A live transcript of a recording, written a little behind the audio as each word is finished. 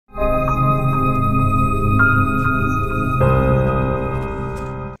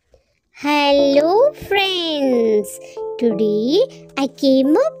Today I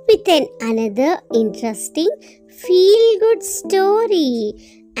came up with another interesting feel-good story,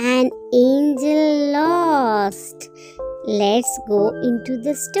 An Angel Lost. Let's go into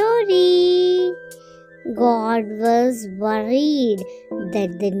the story. God was worried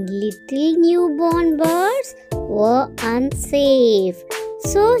that the little newborn birds were unsafe.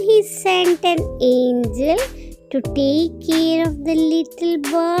 So he sent an angel to take care of the little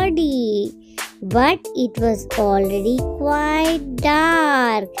birdie. But it was already quite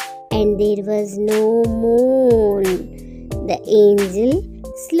dark and there was no moon. The angel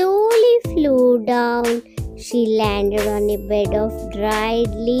slowly flew down. She landed on a bed of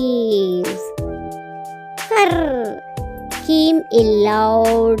dried leaves. Krr! Came a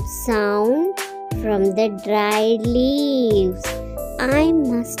loud sound from the dried leaves. I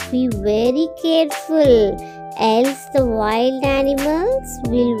must be very careful, else the wild animals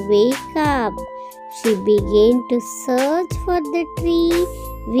will wake up. She began to search for the tree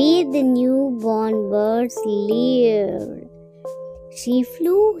where the newborn birds lived. She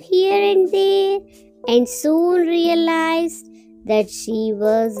flew here and there and soon realized that she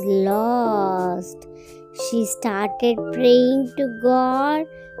was lost. She started praying to God,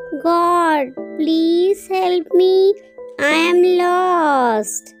 God, please help me. I am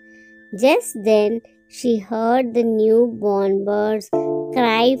lost. Just then, she heard the newborn birds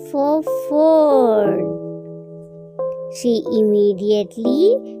cry for food. She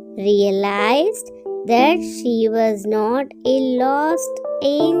immediately realized that she was not a lost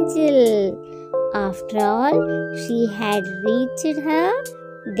angel. After all, she had reached her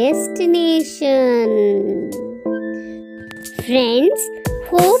destination. Friends,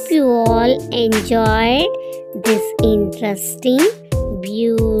 hope you all enjoyed this interesting,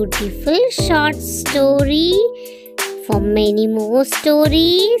 beautiful short story. For many more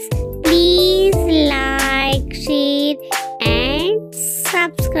stories, please